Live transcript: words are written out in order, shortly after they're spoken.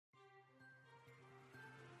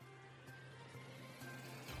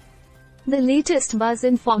The latest buzz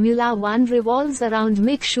in Formula One revolves around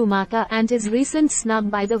Mick Schumacher and his recent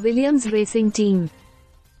snub by the Williams racing team.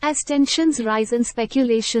 As tensions rise and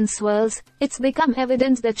speculation swirls, it's become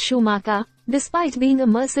evident that Schumacher, despite being a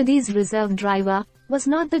Mercedes reserve driver, was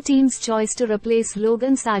not the team's choice to replace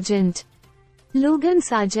Logan Sargent. Logan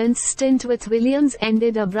Sargent's stint with Williams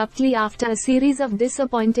ended abruptly after a series of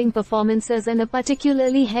disappointing performances and a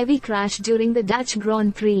particularly heavy crash during the Dutch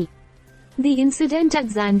Grand Prix. The incident at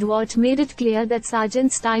Zandvoort made it clear that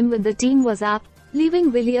Sargent's time with the team was up, leaving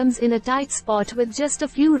Williams in a tight spot with just a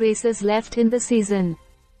few races left in the season.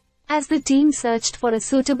 As the team searched for a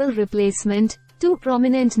suitable replacement, two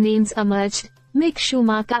prominent names emerged: Mick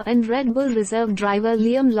Schumacher and Red Bull reserve driver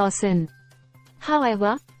Liam Lawson.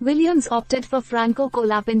 However, Williams opted for Franco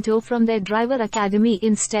Colapinto from their driver academy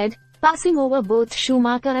instead, passing over both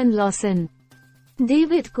Schumacher and Lawson.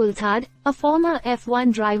 David Coulthard, a former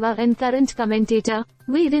F1 driver and current commentator,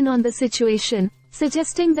 weighed in on the situation,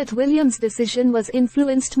 suggesting that Williams' decision was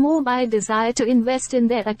influenced more by a desire to invest in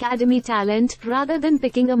their academy talent rather than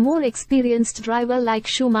picking a more experienced driver like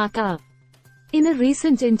Schumacher. In a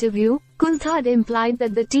recent interview, Coulthard implied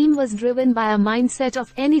that the team was driven by a mindset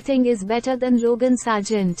of anything is better than Logan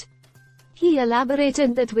Sargent. He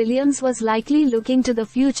elaborated that Williams was likely looking to the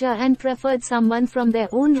future and preferred someone from their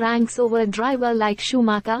own ranks over a driver like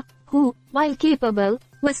Schumacher, who, while capable,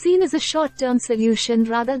 was seen as a short-term solution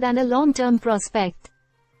rather than a long-term prospect.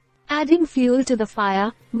 Adding fuel to the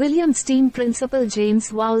fire, Williams team principal James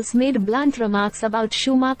Vowles made blunt remarks about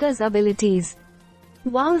Schumacher's abilities.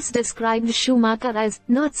 Vowles described Schumacher as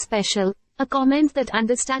not special, a comment that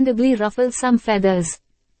understandably ruffled some feathers.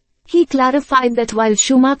 He clarified that while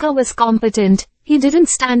Schumacher was competent, he didn't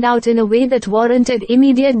stand out in a way that warranted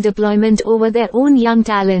immediate deployment over their own young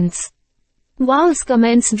talents. Vowles'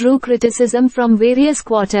 comments drew criticism from various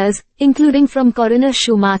quarters, including from coroner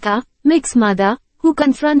Schumacher, Mick's mother, who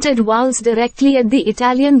confronted Vowles directly at the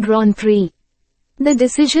Italian Grand Prix. The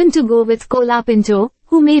decision to go with Colapinto,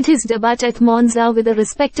 who made his debut at Monza with a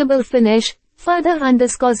respectable finish, further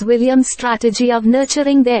underscores Williams' strategy of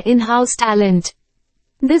nurturing their in-house talent.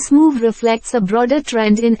 This move reflects a broader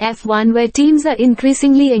trend in F1 where teams are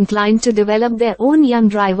increasingly inclined to develop their own young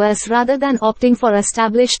drivers rather than opting for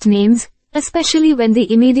established names, especially when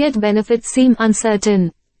the immediate benefits seem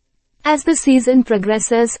uncertain. As the season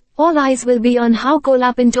progresses, all eyes will be on how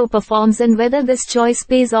Colapinto performs and whether this choice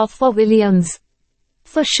pays off for Williams.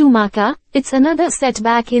 For Schumacher, it's another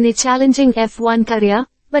setback in a challenging F1 career,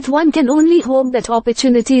 but one can only hope that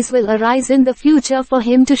opportunities will arise in the future for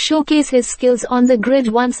him to showcase his skills on the grid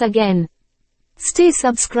once again. Stay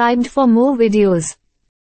subscribed for more videos.